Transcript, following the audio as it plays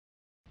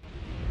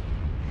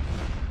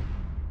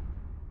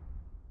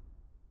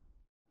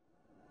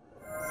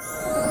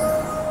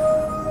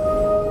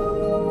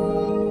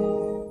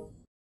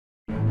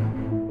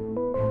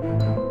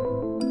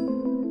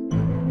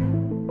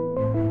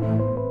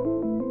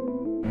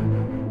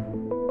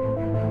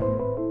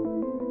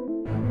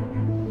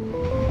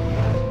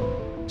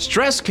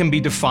Stress can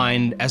be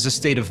defined as a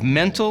state of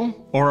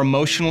mental or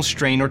emotional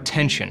strain or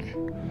tension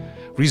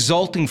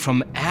resulting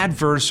from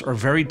adverse or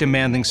very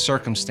demanding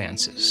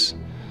circumstances.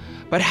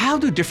 But how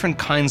do different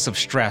kinds of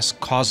stress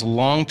cause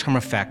long-term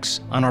effects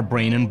on our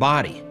brain and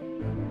body?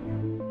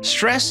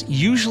 Stress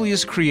usually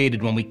is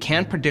created when we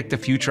can't predict a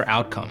future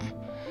outcome,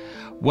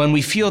 when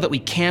we feel that we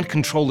can't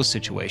control the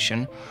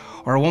situation,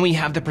 or when we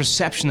have the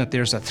perception that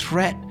there's a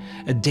threat,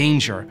 a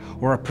danger,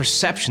 or a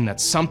perception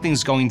that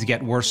something's going to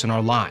get worse in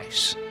our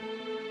lives.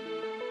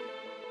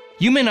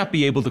 You may not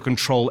be able to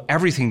control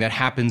everything that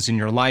happens in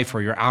your life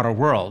or your outer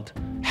world.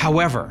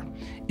 However,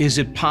 is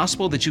it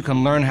possible that you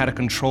can learn how to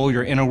control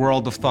your inner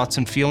world of thoughts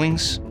and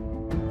feelings?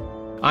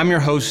 I'm your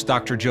host,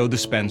 Dr. Joe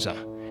Dispenza,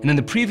 and in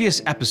the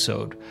previous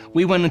episode,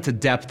 we went into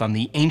depth on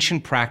the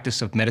ancient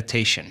practice of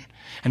meditation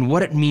and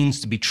what it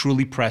means to be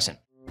truly present.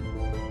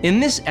 In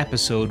this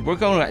episode, we're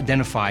going to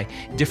identify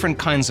different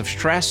kinds of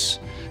stress,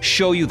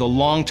 show you the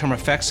long-term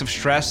effects of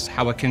stress,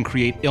 how it can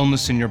create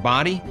illness in your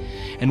body,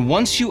 and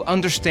once you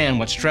understand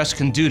what stress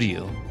can do to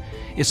you,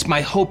 it's my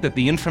hope that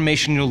the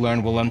information you'll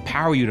learn will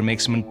empower you to make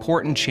some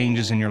important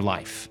changes in your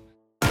life.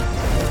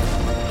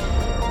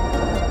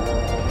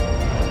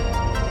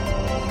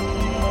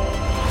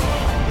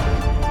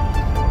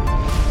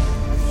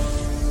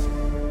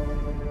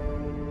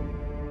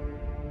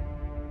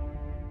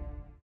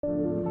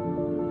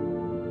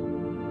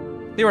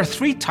 There are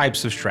three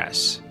types of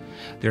stress.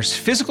 There's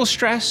physical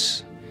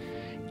stress,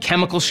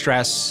 chemical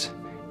stress,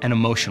 and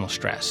emotional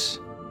stress.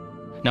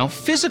 Now,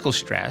 physical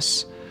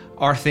stress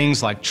are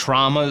things like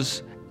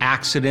traumas,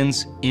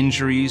 accidents,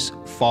 injuries,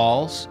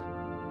 falls.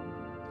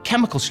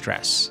 Chemical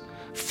stress,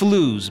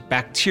 flus,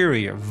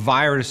 bacteria,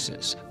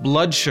 viruses,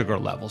 blood sugar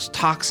levels,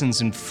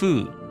 toxins in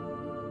food.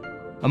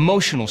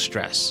 Emotional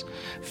stress,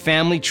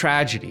 family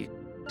tragedy,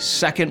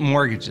 second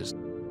mortgages,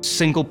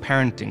 single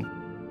parenting,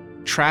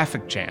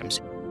 traffic jams.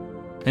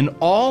 And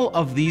all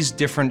of these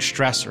different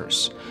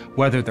stressors,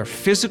 whether they're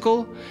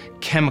physical,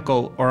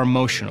 chemical, or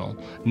emotional,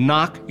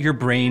 knock your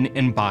brain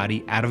and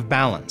body out of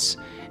balance.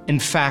 In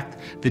fact,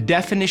 the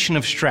definition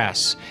of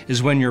stress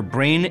is when your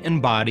brain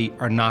and body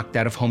are knocked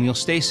out of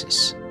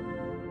homeostasis.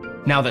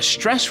 Now, the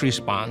stress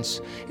response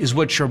is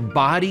what your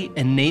body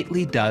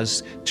innately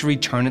does to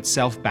return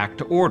itself back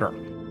to order.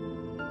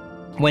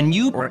 When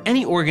you or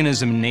any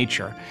organism in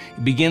nature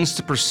begins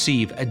to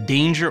perceive a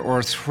danger or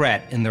a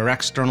threat in their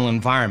external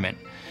environment,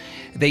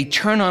 they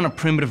turn on a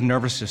primitive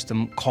nervous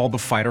system called the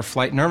fight or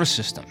flight nervous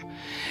system.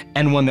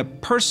 And when the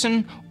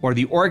person or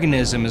the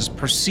organism is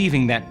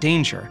perceiving that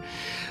danger,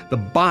 the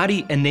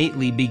body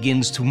innately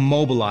begins to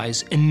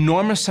mobilize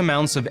enormous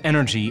amounts of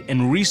energy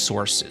and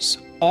resources.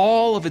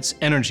 All of its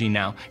energy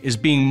now is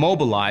being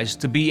mobilized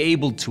to be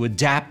able to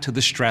adapt to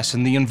the stress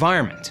in the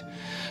environment.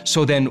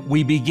 So then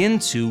we begin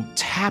to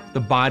tap the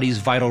body's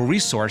vital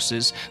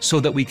resources so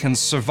that we can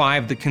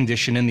survive the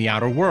condition in the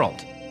outer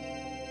world.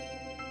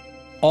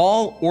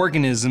 All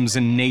organisms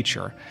in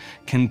nature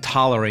can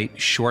tolerate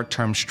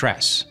short-term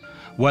stress,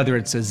 whether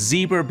it's a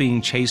zebra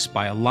being chased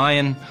by a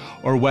lion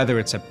or whether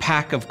it's a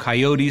pack of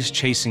coyotes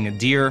chasing a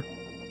deer.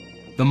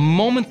 The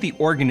moment the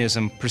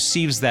organism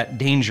perceives that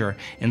danger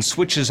and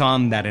switches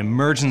on that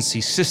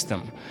emergency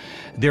system,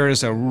 there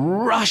is a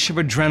rush of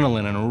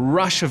adrenaline and a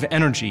rush of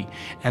energy,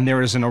 and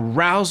there is an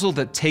arousal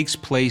that takes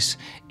place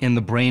in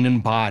the brain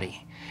and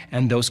body.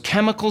 And those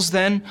chemicals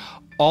then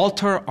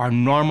alter our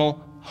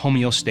normal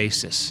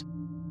homeostasis.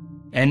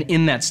 And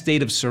in that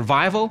state of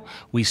survival,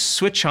 we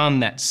switch on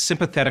that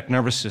sympathetic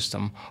nervous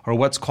system, or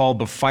what's called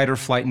the fight or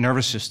flight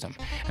nervous system,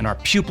 and our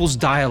pupils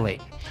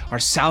dilate, our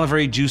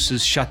salivary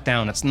juices shut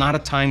down, it's not a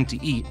time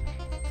to eat.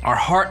 Our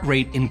heart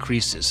rate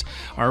increases,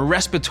 our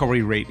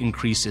respiratory rate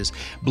increases,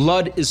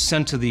 blood is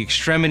sent to the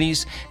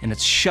extremities, and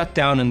it's shut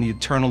down in the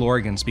internal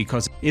organs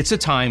because it's a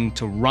time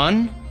to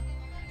run,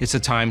 it's a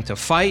time to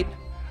fight,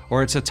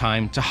 or it's a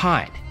time to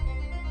hide.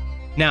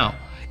 Now,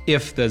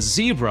 if the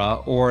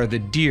zebra or the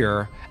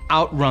deer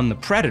outrun the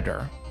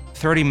predator,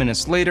 30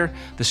 minutes later,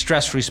 the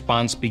stress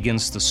response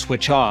begins to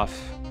switch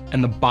off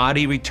and the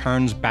body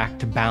returns back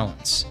to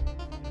balance.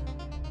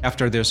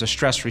 After there's a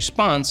stress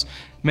response,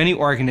 many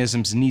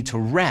organisms need to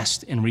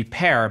rest and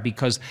repair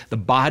because the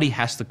body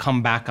has to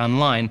come back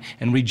online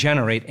and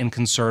regenerate and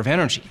conserve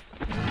energy.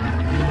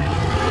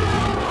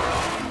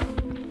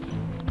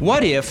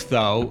 What if,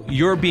 though,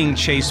 you're being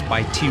chased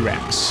by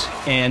T-Rex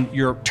and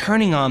you're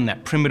turning on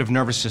that primitive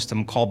nervous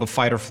system called the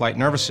fight or flight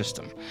nervous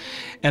system,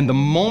 and the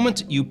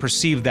moment you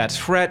perceive that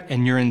threat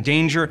and you're in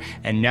danger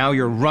and now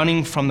you're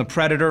running from the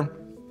predator,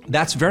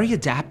 that's very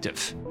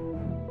adaptive.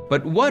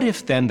 But what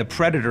if then the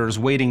predator is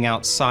waiting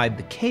outside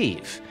the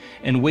cave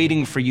and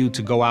waiting for you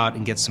to go out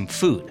and get some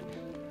food?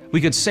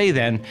 We could say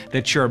then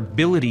that your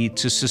ability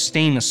to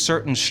sustain a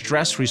certain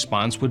stress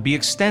response would be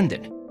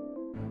extended.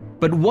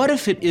 But what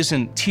if it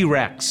isn't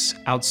T-Rex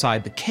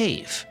outside the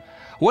cave?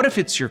 What if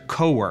it's your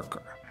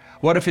coworker?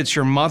 What if it's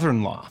your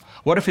mother-in-law?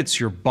 What if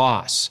it's your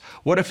boss?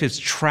 What if it's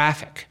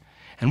traffic?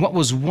 And what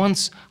was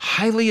once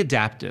highly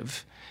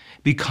adaptive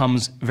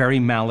becomes very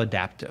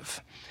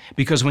maladaptive.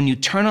 Because when you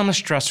turn on the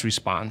stress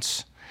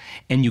response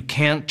and you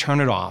can't turn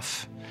it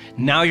off,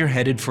 now you're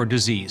headed for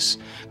disease,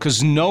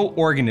 because no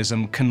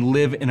organism can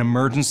live in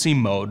emergency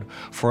mode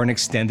for an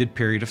extended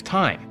period of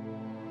time.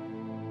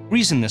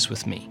 Reason this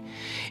with me.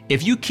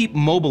 If you keep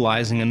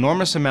mobilizing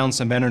enormous amounts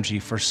of energy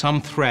for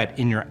some threat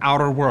in your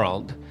outer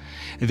world,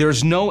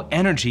 there's no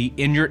energy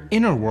in your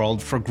inner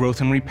world for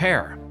growth and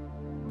repair.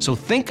 So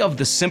think of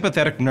the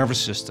sympathetic nervous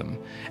system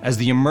as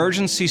the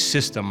emergency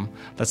system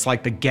that's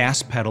like the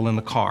gas pedal in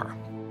the car.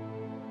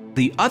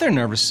 The other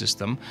nervous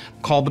system,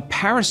 called the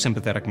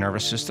parasympathetic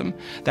nervous system,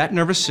 that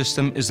nervous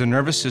system is the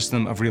nervous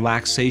system of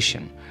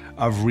relaxation,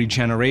 of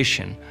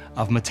regeneration,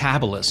 of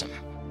metabolism.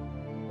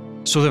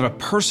 So that if a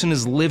person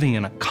is living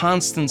in a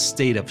constant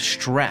state of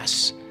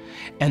stress,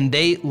 and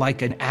they,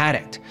 like an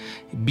addict,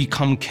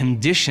 become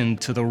conditioned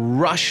to the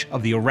rush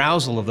of the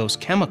arousal of those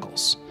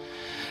chemicals,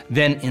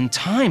 then in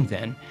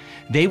time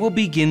they will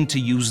begin to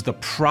use the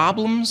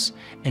problems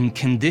and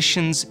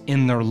conditions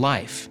in their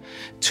life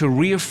to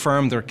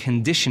reaffirm their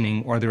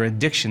conditioning or their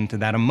addiction to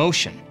that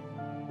emotion.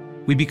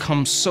 We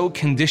become so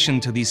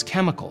conditioned to these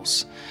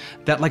chemicals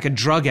that, like a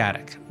drug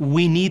addict,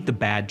 we need the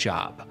bad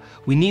job,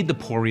 we need the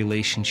poor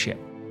relationship,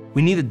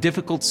 we need a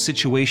difficult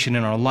situation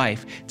in our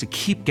life to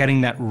keep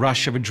getting that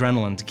rush of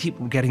adrenaline, to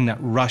keep getting that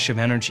rush of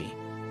energy.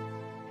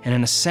 And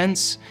in a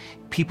sense,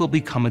 people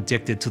become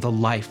addicted to the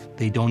life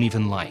they don't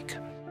even like.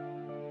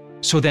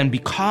 So then,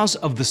 because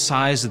of the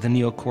size of the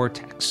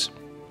neocortex,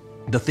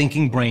 the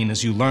thinking brain,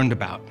 as you learned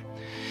about,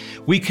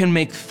 we can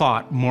make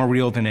thought more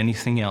real than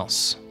anything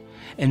else.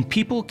 And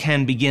people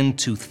can begin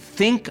to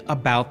think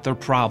about their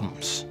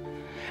problems.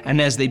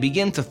 And as they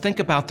begin to think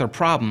about their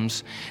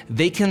problems,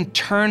 they can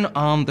turn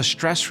on the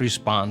stress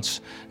response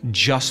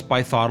just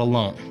by thought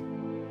alone.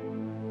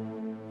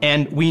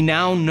 And we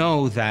now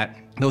know that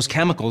those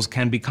chemicals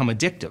can become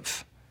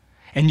addictive.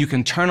 And you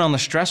can turn on the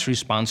stress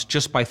response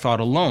just by thought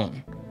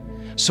alone.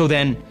 So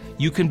then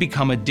you can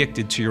become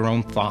addicted to your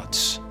own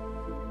thoughts.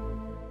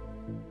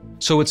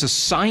 So it's a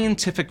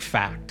scientific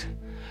fact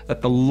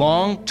that the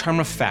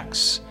long-term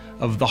effects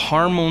of the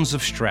hormones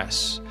of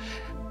stress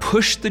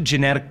push the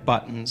genetic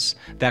buttons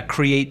that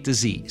create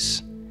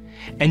disease.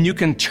 And you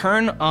can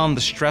turn on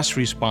the stress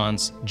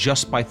response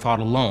just by thought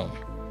alone.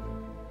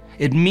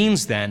 It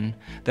means then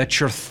that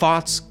your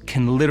thoughts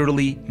can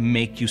literally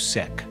make you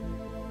sick.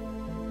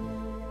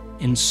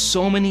 And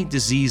so many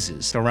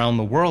diseases around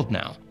the world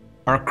now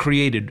are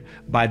created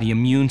by the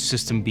immune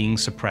system being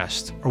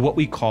suppressed, or what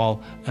we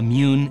call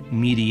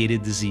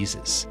immune-mediated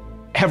diseases.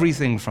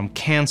 Everything from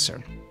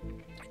cancer,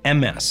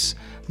 MS,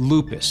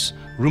 lupus,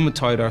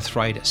 rheumatoid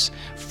arthritis,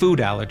 food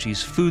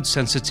allergies, food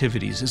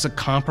sensitivities is a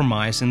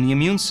compromise in the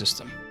immune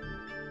system.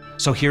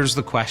 So here's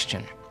the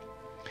question.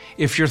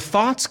 If your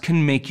thoughts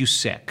can make you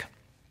sick,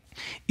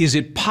 is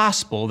it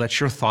possible that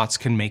your thoughts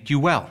can make you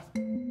well?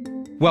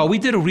 Well, we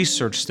did a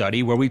research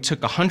study where we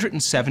took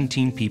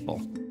 117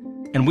 people,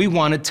 and we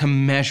wanted to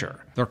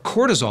measure their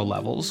cortisol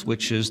levels,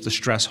 which is the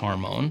stress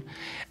hormone,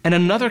 and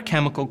another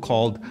chemical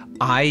called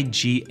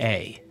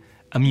IgA,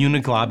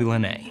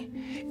 immunoglobulin A.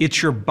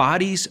 It's your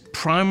body's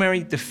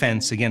primary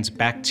defense against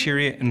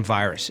bacteria and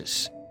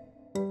viruses.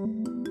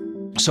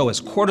 So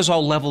as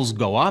cortisol levels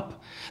go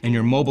up, and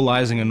you're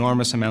mobilizing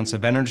enormous amounts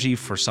of energy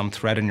for some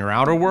threat in your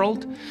outer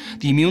world,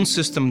 the immune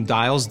system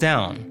dials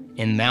down.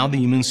 And now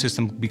the immune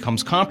system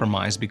becomes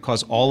compromised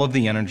because all of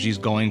the energy is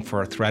going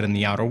for a threat in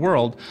the outer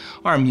world.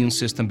 Our immune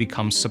system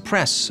becomes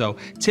suppressed, so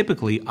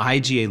typically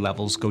IgA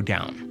levels go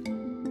down.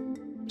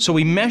 So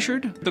we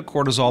measured the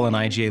cortisol and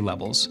IgA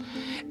levels,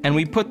 and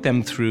we put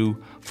them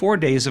through 4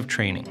 days of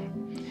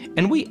training.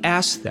 And we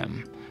asked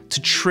them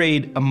to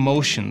trade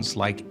emotions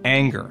like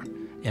anger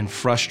and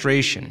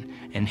frustration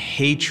and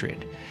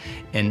hatred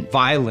and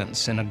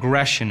violence and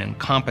aggression and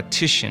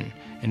competition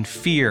and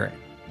fear.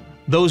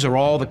 Those are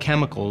all the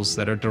chemicals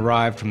that are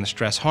derived from the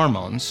stress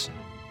hormones.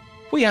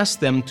 We asked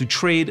them to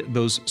trade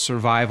those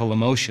survival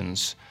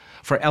emotions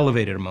for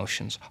elevated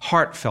emotions,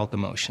 heartfelt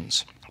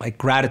emotions like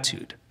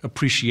gratitude,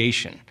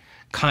 appreciation,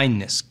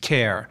 kindness,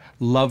 care,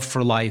 love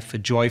for life, a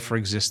joy for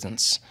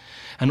existence.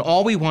 And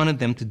all we wanted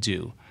them to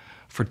do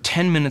for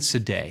 10 minutes a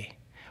day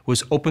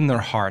was open their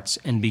hearts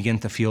and begin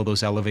to feel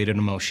those elevated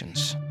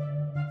emotions.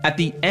 At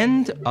the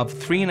end of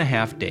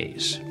 3.5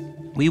 days,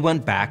 we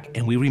went back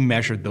and we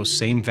remeasured those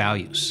same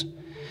values.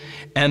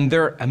 And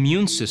their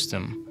immune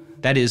system,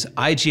 that is,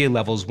 IgA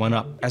levels went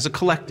up as a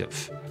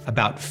collective,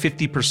 about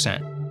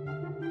 50%.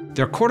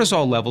 Their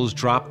cortisol levels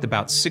dropped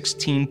about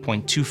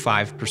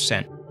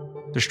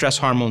 16.25%. Their stress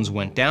hormones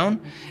went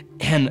down,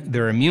 and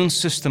their immune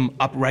system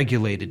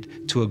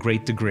upregulated to a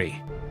great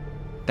degree.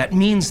 That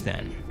means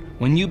then,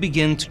 when you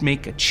begin to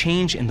make a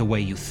change in the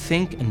way you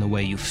think and the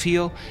way you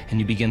feel, and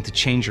you begin to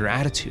change your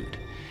attitude,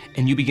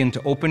 and you begin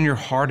to open your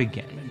heart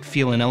again and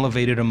feel an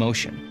elevated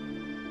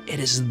emotion, it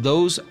is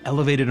those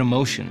elevated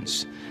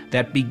emotions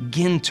that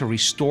begin to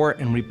restore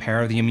and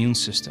repair the immune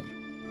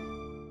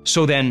system.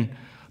 So then,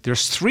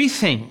 there's 3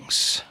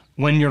 things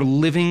when you're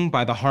living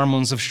by the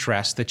hormones of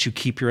stress that you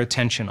keep your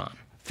attention on.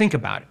 Think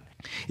about it.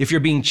 If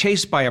you're being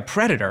chased by a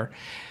predator,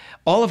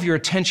 All of your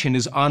attention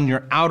is on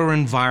your outer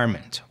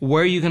environment.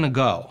 Where are you going to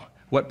go?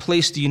 What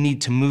place do you need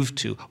to move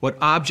to? What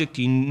object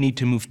do you need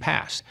to move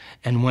past?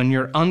 And when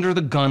you're under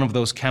the gun of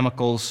those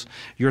chemicals,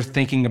 you're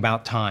thinking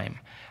about time.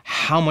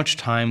 How much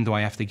time do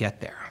I have to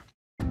get there?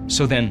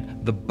 So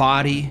then the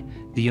body,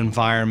 the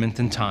environment,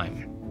 and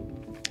time.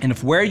 And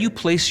if where you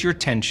place your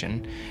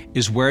attention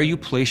is where you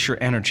place your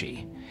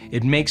energy,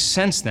 it makes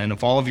sense then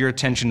if all of your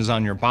attention is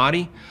on your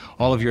body,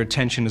 all of your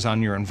attention is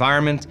on your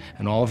environment,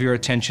 and all of your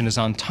attention is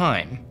on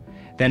time,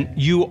 then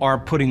you are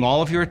putting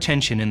all of your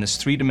attention in this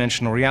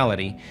three-dimensional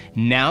reality.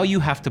 Now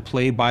you have to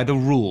play by the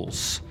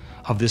rules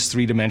of this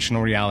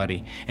three-dimensional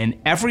reality, and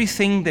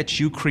everything that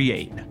you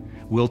create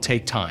will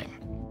take time.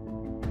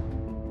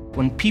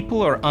 When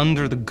people are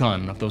under the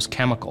gun of those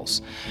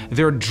chemicals,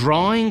 they're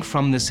drawing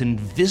from this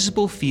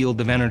invisible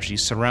field of energy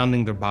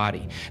surrounding their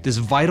body, this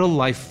vital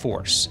life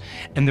force,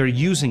 and they're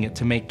using it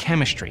to make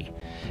chemistry,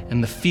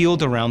 and the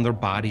field around their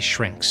body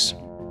shrinks.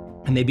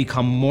 And they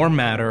become more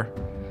matter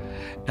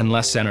and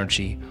less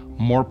energy,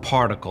 more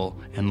particle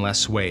and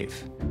less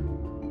wave.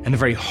 And the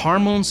very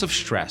hormones of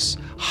stress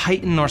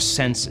heighten our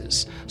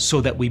senses so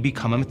that we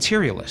become a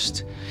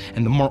materialist.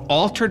 And the more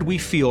altered we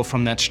feel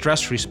from that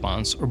stress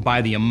response or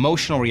by the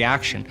emotional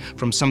reaction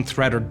from some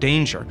threat or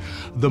danger,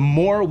 the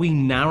more we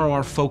narrow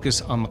our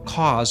focus on the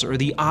cause or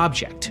the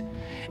object.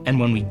 And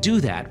when we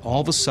do that,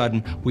 all of a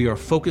sudden, we are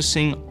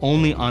focusing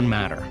only on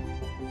matter.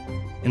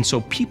 And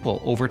so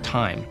people, over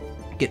time,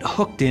 get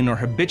hooked in or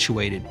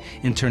habituated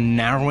into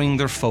narrowing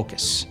their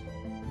focus.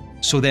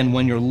 So then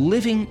when you're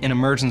living in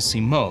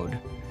emergency mode,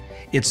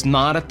 it's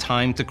not a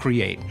time to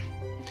create.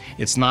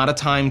 It's not a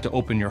time to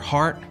open your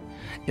heart.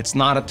 It's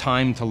not a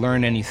time to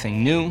learn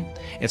anything new.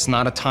 It's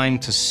not a time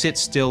to sit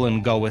still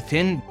and go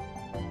within.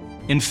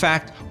 In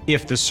fact,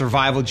 if the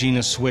survival gene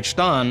is switched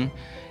on,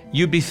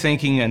 you'd be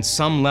thinking at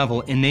some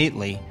level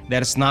innately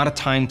that it's not a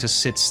time to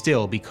sit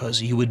still because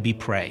you would be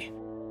prey.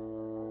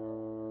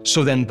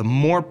 So then the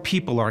more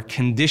people are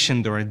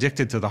conditioned or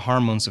addicted to the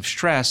hormones of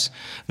stress,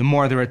 the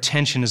more their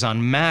attention is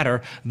on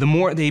matter, the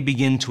more they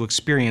begin to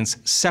experience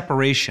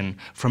separation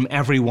from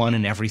everyone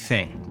and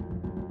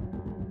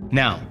everything.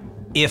 Now,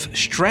 if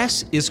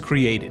stress is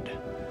created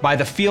by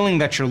the feeling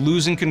that you're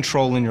losing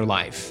control in your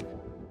life,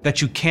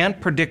 that you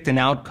can't predict an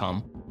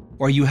outcome,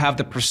 or you have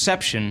the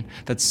perception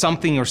that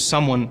something or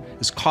someone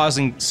is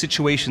causing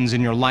situations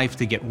in your life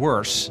to get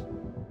worse,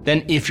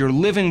 then if you're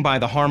living by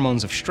the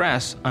hormones of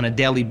stress on a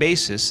daily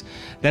basis,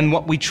 then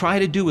what we try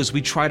to do is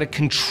we try to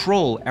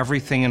control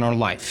everything in our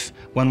life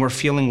when we're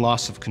feeling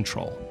loss of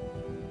control.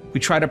 We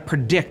try to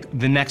predict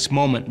the next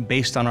moment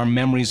based on our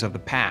memories of the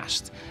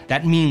past.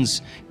 That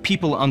means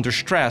people under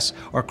stress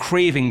are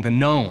craving the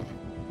known.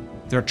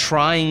 They're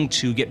trying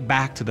to get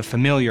back to the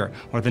familiar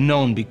or the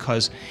known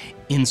because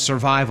in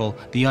survival,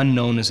 the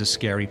unknown is a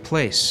scary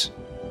place.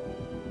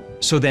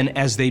 So then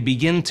as they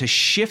begin to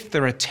shift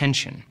their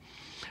attention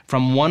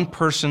from one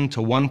person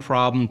to one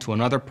problem to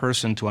another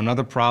person to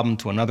another problem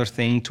to another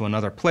thing to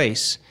another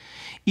place,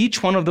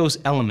 each one of those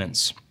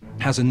elements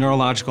has a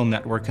neurological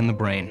network in the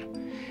brain.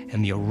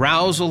 And the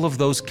arousal of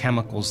those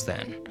chemicals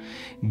then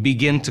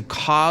begin to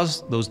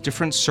cause those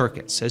different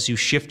circuits as you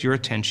shift your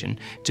attention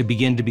to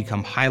begin to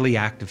become highly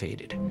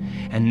activated.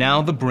 And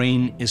now the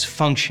brain is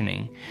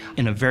functioning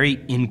in a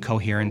very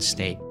incoherent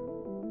state.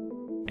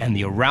 And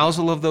the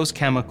arousal of those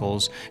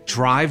chemicals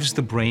drives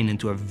the brain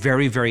into a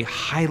very, very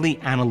highly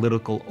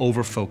analytical,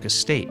 over-focused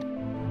state.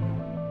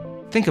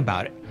 Think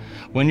about it.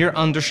 When you're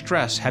under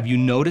stress, have you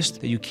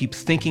noticed that you keep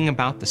thinking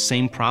about the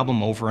same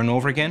problem over and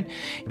over again?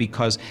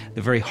 Because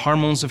the very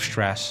hormones of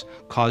stress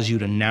cause you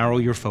to narrow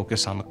your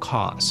focus on the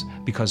cause,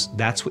 because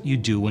that's what you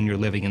do when you're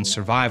living in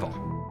survival.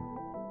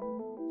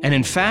 And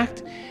in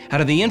fact, out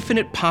of the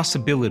infinite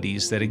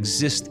possibilities that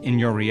exist in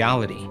your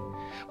reality,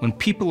 when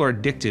people are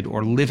addicted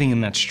or living in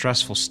that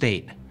stressful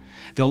state,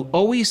 they'll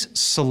always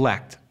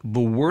select the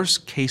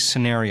worst case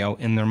scenario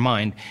in their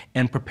mind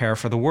and prepare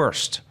for the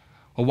worst.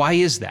 Well, why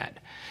is that?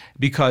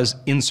 Because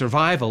in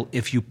survival,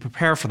 if you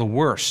prepare for the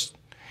worst,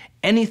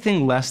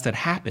 anything less that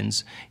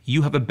happens,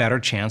 you have a better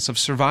chance of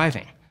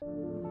surviving.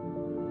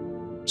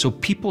 So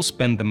people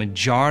spend the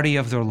majority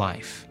of their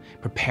life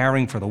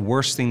preparing for the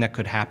worst thing that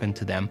could happen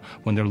to them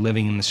when they're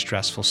living in the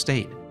stressful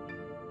state.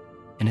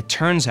 And it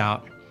turns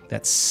out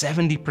that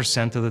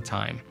 70% of the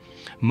time,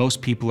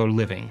 most people are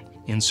living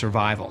in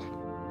survival.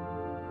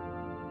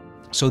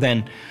 So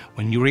then,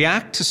 when you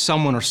react to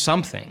someone or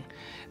something,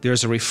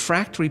 there's a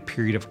refractory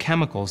period of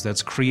chemicals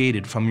that's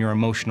created from your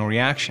emotional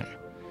reaction.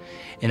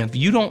 And if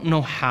you don't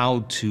know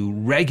how to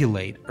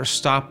regulate or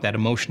stop that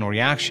emotional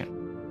reaction,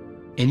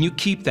 and you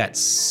keep that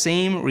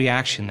same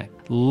reaction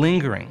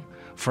lingering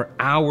for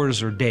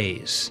hours or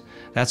days,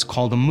 that's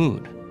called a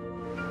mood.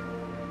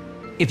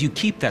 If you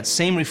keep that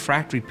same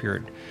refractory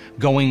period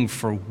going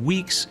for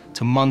weeks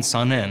to months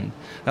on end,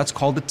 that's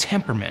called a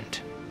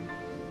temperament.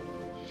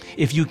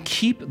 If you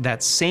keep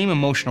that same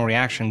emotional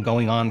reaction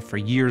going on for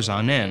years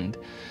on end,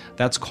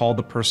 that's called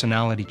a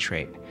personality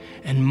trait.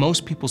 And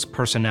most people's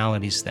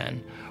personalities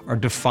then are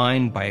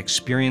defined by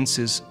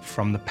experiences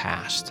from the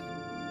past.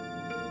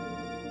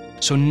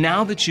 So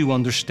now that you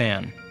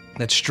understand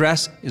that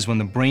stress is when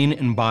the brain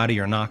and body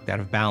are knocked out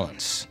of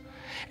balance,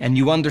 and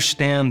you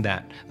understand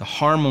that the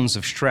hormones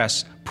of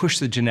stress push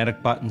the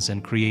genetic buttons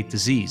and create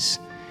disease,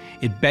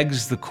 it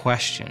begs the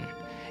question,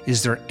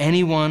 is there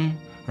anyone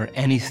or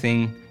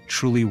anything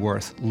truly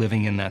worth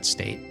living in that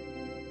state?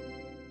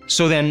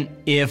 So then,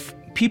 if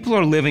people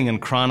are living in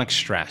chronic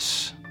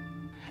stress,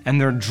 and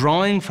they're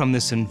drawing from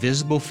this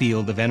invisible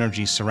field of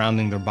energy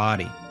surrounding their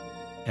body,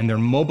 and they're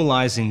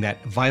mobilizing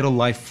that vital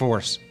life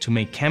force to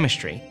make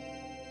chemistry,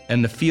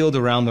 and the field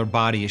around their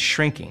body is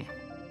shrinking,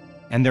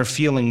 and they're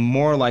feeling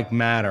more like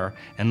matter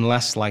and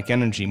less like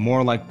energy,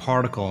 more like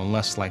particle and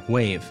less like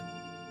wave,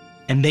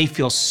 and they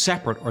feel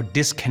separate or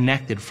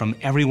disconnected from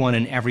everyone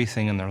and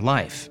everything in their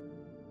life.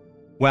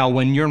 Well,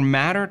 when you're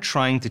matter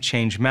trying to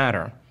change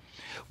matter,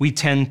 we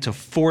tend to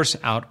force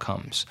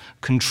outcomes,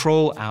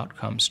 control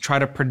outcomes, try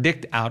to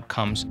predict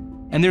outcomes,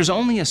 and there's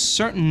only a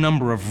certain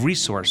number of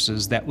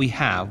resources that we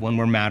have when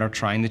we're matter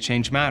trying to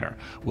change matter.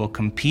 We'll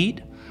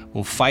compete,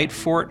 we'll fight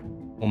for it,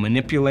 we'll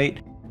manipulate,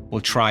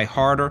 we'll try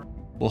harder,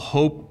 we'll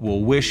hope,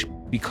 we'll wish,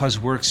 because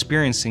we're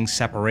experiencing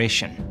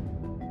separation.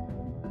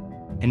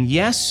 And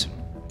yes,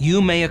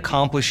 you may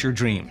accomplish your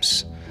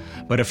dreams,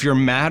 but if you're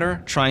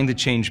matter trying to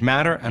change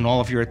matter and all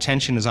of your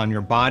attention is on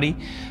your body,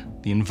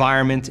 the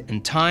environment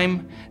and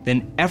time,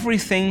 then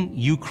everything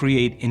you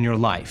create in your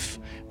life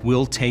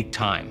will take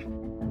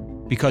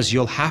time, because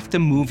you'll have to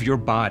move your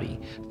body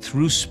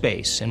through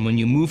space. And when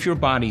you move your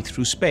body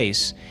through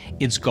space,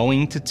 it's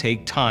going to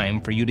take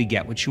time for you to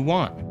get what you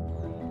want.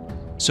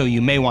 So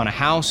you may want a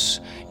house,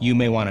 you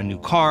may want a new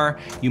car,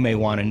 you may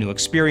want a new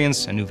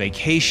experience, a new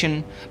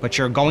vacation, but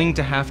you're going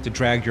to have to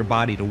drag your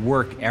body to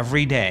work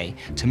every day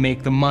to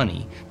make the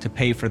money to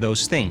pay for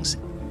those things.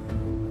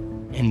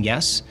 And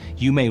yes,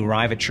 you may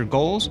arrive at your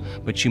goals,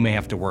 but you may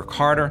have to work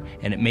harder,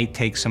 and it may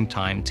take some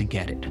time to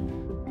get it.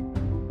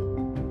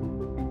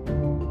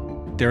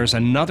 There is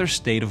another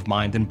state of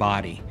mind and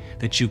body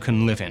that you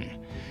can live in,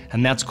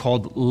 and that's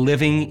called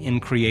living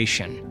in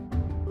creation.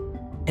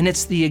 And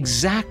it's the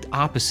exact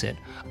opposite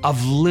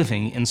of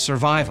living in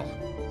survival.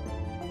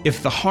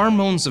 If the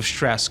hormones of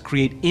stress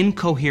create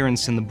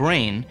incoherence in the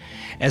brain,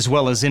 as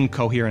well as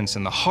incoherence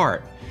in the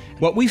heart,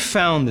 what we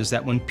found is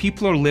that when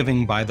people are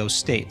living by those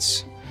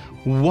states,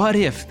 what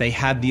if they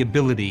had the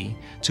ability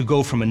to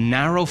go from a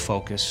narrow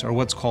focus, or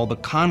what's called a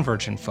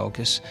convergent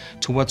focus,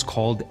 to what's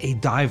called a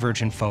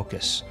divergent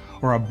focus,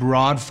 or a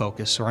broad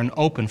focus, or an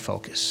open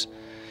focus?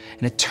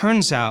 And it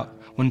turns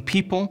out when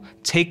people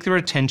take their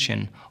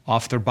attention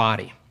off their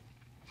body,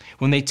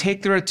 when they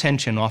take their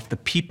attention off the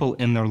people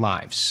in their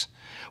lives,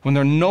 when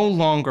they're no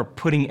longer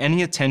putting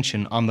any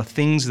attention on the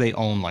things they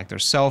own, like their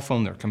cell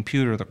phone, their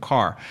computer, their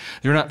car,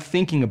 they're not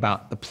thinking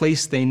about the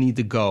place they need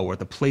to go or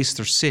the place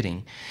they're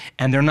sitting,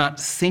 and they're not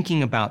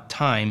thinking about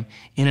time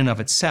in and of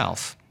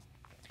itself,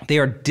 they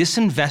are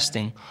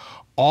disinvesting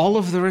all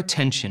of their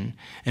attention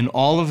and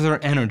all of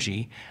their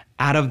energy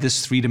out of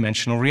this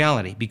three-dimensional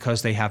reality.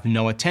 Because they have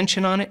no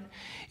attention on it,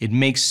 it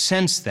makes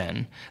sense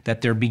then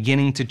that they're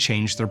beginning to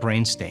change their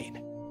brain state.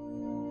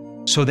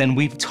 So then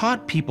we've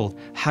taught people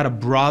how to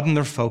broaden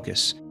their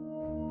focus.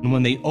 And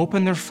when they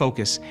open their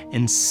focus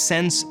and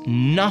sense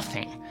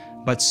nothing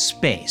but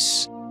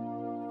space,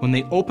 when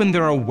they open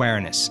their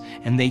awareness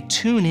and they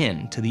tune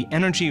in to the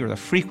energy or the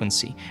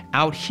frequency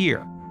out here,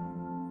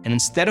 and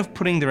instead of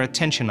putting their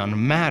attention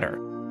on matter,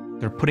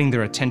 they're putting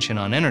their attention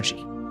on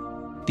energy,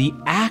 the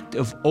act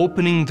of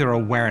opening their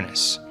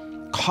awareness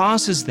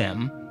causes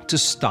them to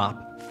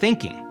stop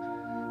thinking,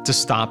 to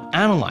stop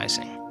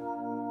analyzing.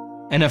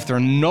 And if they're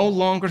no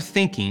longer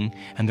thinking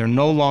and they're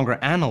no longer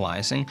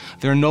analyzing,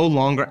 they're no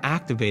longer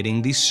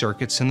activating these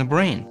circuits in the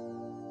brain.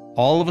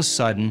 All of a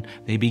sudden,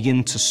 they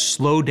begin to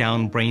slow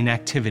down brain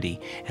activity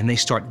and they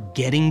start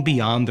getting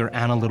beyond their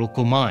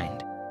analytical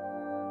mind.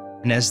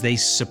 And as they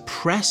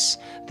suppress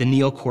the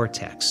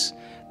neocortex,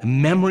 the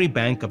memory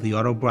bank of the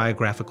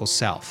autobiographical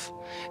self,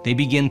 they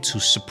begin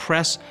to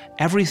suppress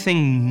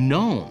everything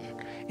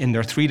known in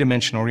their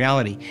three-dimensional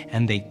reality,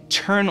 and they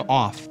turn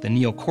off the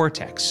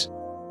neocortex.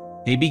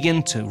 They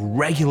begin to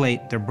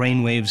regulate their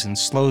brain waves and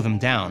slow them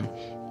down.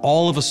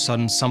 All of a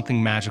sudden,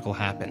 something magical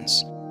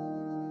happens.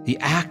 The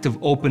act of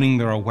opening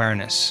their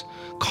awareness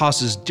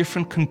causes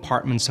different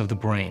compartments of the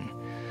brain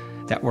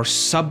that were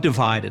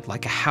subdivided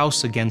like a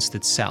house against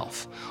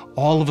itself,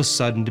 all of a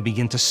sudden to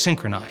begin to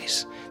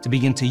synchronize, to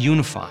begin to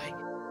unify.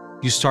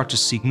 You start to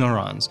see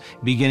neurons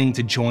beginning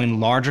to join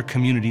larger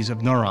communities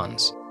of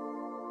neurons.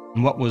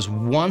 And what was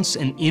once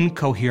an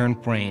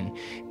incoherent brain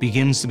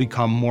begins to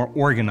become more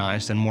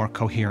organized and more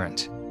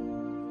coherent.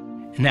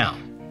 Now,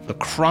 the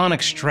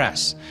chronic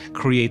stress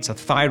creates a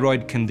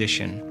thyroid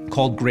condition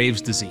called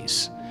Graves'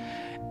 disease.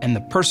 And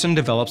the person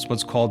develops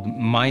what's called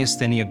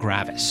myasthenia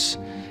gravis.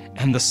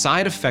 And the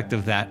side effect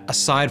of that,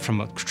 aside from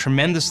a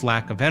tremendous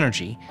lack of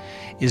energy,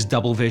 is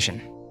double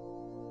vision.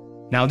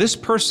 Now, this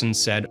person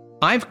said,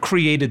 I've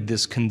created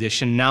this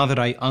condition now that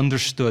I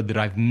understood that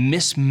I've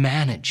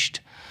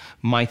mismanaged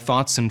my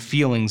thoughts and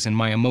feelings and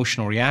my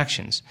emotional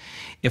reactions.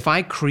 If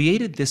I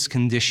created this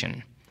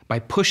condition by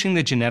pushing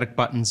the genetic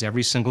buttons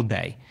every single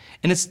day.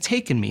 And it's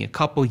taken me a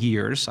couple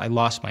years. I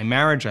lost my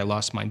marriage, I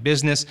lost my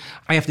business.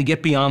 I have to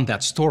get beyond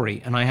that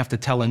story, and I have to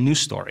tell a new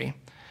story.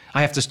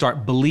 I have to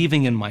start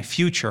believing in my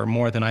future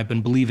more than I've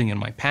been believing in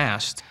my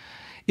past.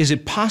 Is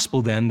it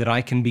possible then that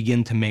I can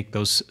begin to make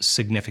those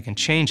significant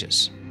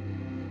changes?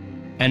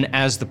 And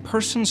as the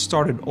person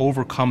started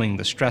overcoming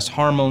the stress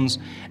hormones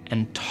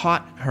and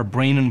taught her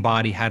brain and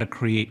body how to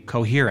create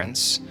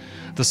coherence,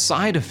 the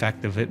side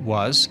effect of it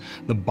was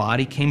the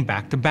body came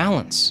back to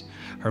balance.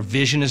 Her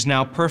vision is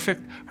now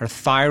perfect, her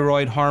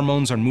thyroid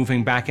hormones are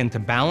moving back into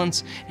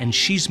balance, and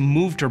she's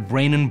moved her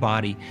brain and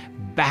body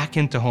back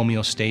into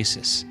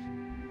homeostasis.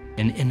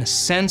 And in a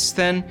sense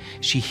then,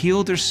 she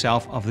healed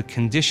herself of the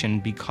condition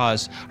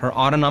because her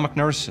autonomic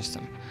nervous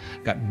system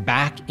got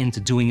back into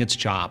doing its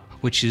job,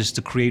 which is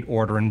to create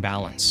order and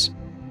balance.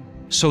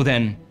 So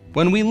then,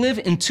 when we live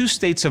in two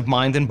states of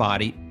mind and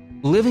body,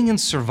 living in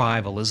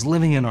survival is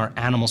living in our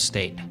animal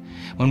state.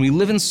 When we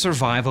live in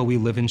survival, we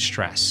live in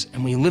stress.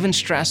 And when we live in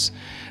stress,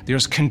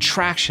 there's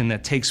contraction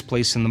that takes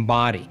place in the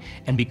body.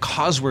 And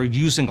because we're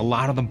using a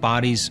lot of the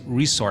body's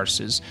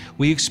resources,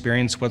 we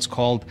experience what's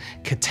called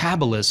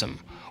catabolism,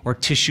 or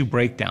tissue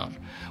breakdown.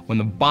 When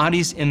the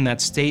body's in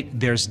that state,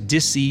 there's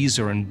dis-ease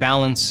or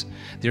imbalance,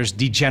 there's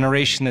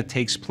degeneration that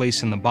takes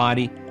place in the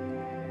body.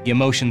 The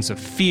emotions of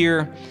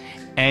fear,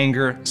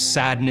 anger,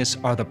 sadness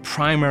are the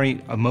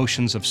primary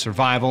emotions of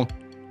survival.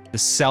 The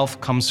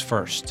self comes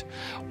first.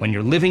 When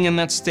you're living in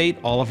that state,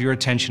 all of your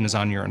attention is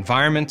on your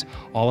environment,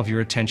 all of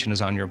your attention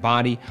is on your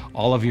body,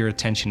 all of your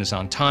attention is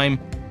on time.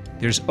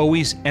 There's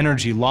always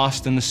energy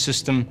lost in the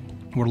system.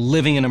 We're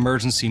living in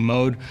emergency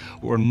mode.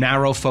 We're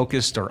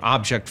narrow-focused or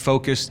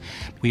object-focused.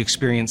 We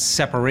experience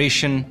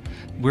separation.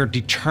 We're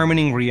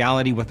determining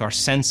reality with our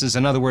senses.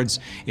 In other words,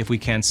 if we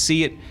can't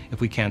see it, if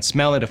we can't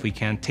smell it, if we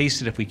can't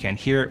taste it, if we can't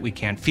hear it, we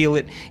can't feel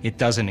it, it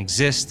doesn't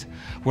exist.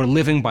 We're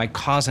living by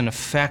cause and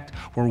effect.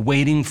 We're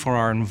waiting for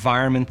our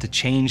environment to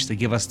change to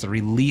give us the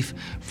relief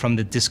from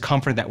the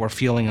discomfort that we're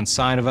feeling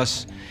inside of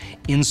us.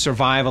 In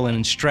survival and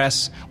in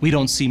stress, we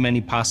don't see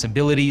many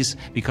possibilities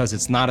because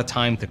it's not a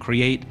time to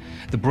create.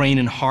 The brain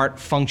and heart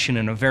function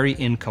in a very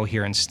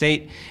incoherent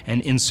state,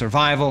 and in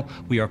survival,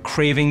 we are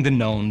craving the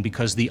known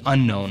because the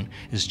unknown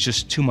is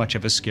just too much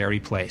of a scary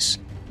place.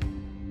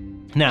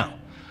 Now,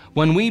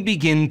 when we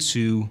begin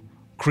to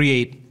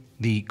create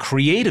the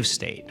creative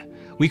state,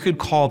 we could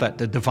call that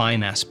the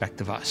divine aspect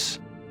of us.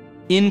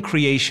 In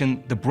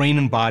creation, the brain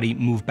and body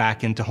move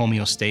back into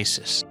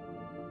homeostasis.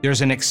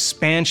 There's an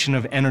expansion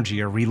of energy,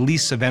 a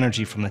release of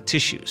energy from the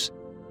tissues.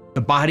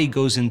 The body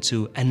goes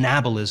into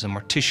anabolism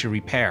or tissue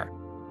repair.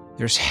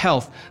 There's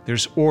health,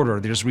 there's order,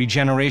 there's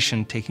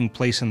regeneration taking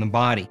place in the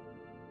body.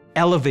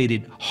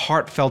 Elevated,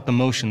 heartfelt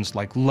emotions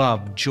like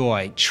love,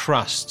 joy,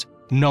 trust,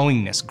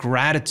 knowingness,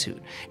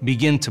 gratitude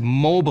begin to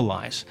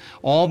mobilize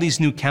all these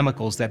new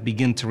chemicals that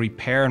begin to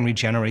repair and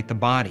regenerate the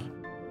body.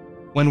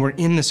 When we're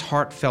in this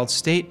heartfelt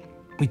state,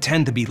 we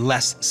tend to be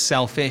less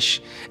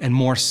selfish and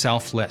more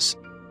selfless.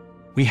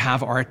 We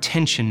have our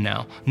attention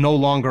now no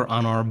longer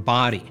on our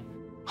body,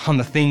 on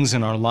the things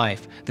in our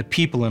life, the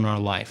people in our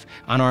life,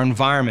 on our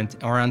environment,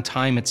 or on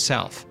time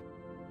itself.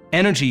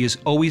 Energy is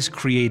always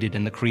created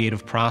in the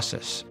creative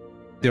process.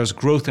 There's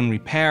growth and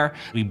repair.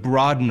 We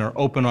broaden or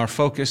open our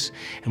focus,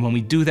 and when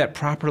we do that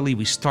properly,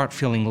 we start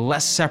feeling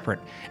less separate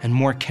and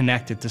more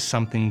connected to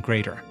something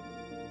greater.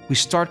 We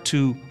start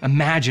to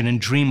imagine and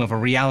dream of a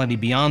reality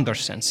beyond our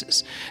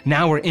senses.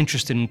 Now we're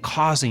interested in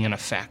causing an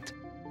effect.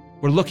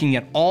 We're looking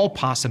at all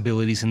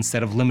possibilities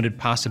instead of limited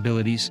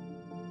possibilities.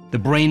 The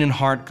brain and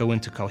heart go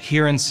into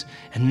coherence,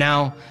 and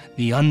now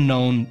the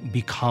unknown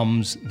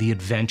becomes the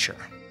adventure.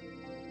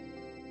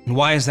 And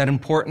why is that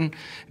important?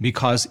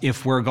 Because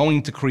if we're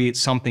going to create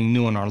something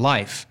new in our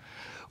life,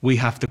 we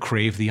have to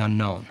crave the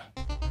unknown.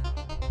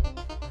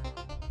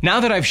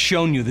 Now that I've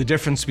shown you the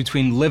difference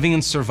between living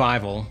in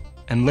survival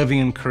and living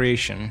in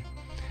creation,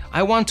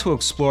 I want to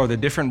explore the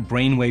different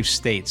brainwave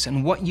states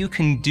and what you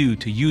can do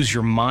to use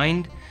your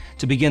mind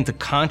to begin to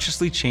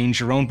consciously change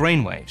your own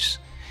brainwaves.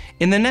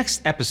 In the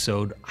next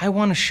episode, I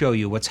want to show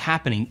you what's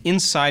happening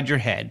inside your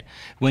head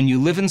when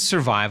you live in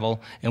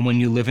survival and when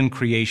you live in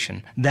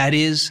creation. That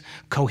is,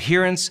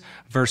 coherence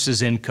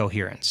versus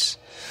incoherence.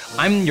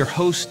 I'm your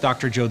host,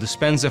 Dr. Joe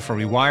Dispenza for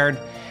Rewired,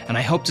 and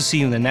I hope to see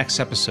you in the next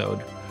episode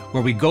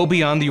where we go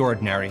beyond the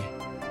ordinary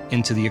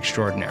into the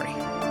extraordinary.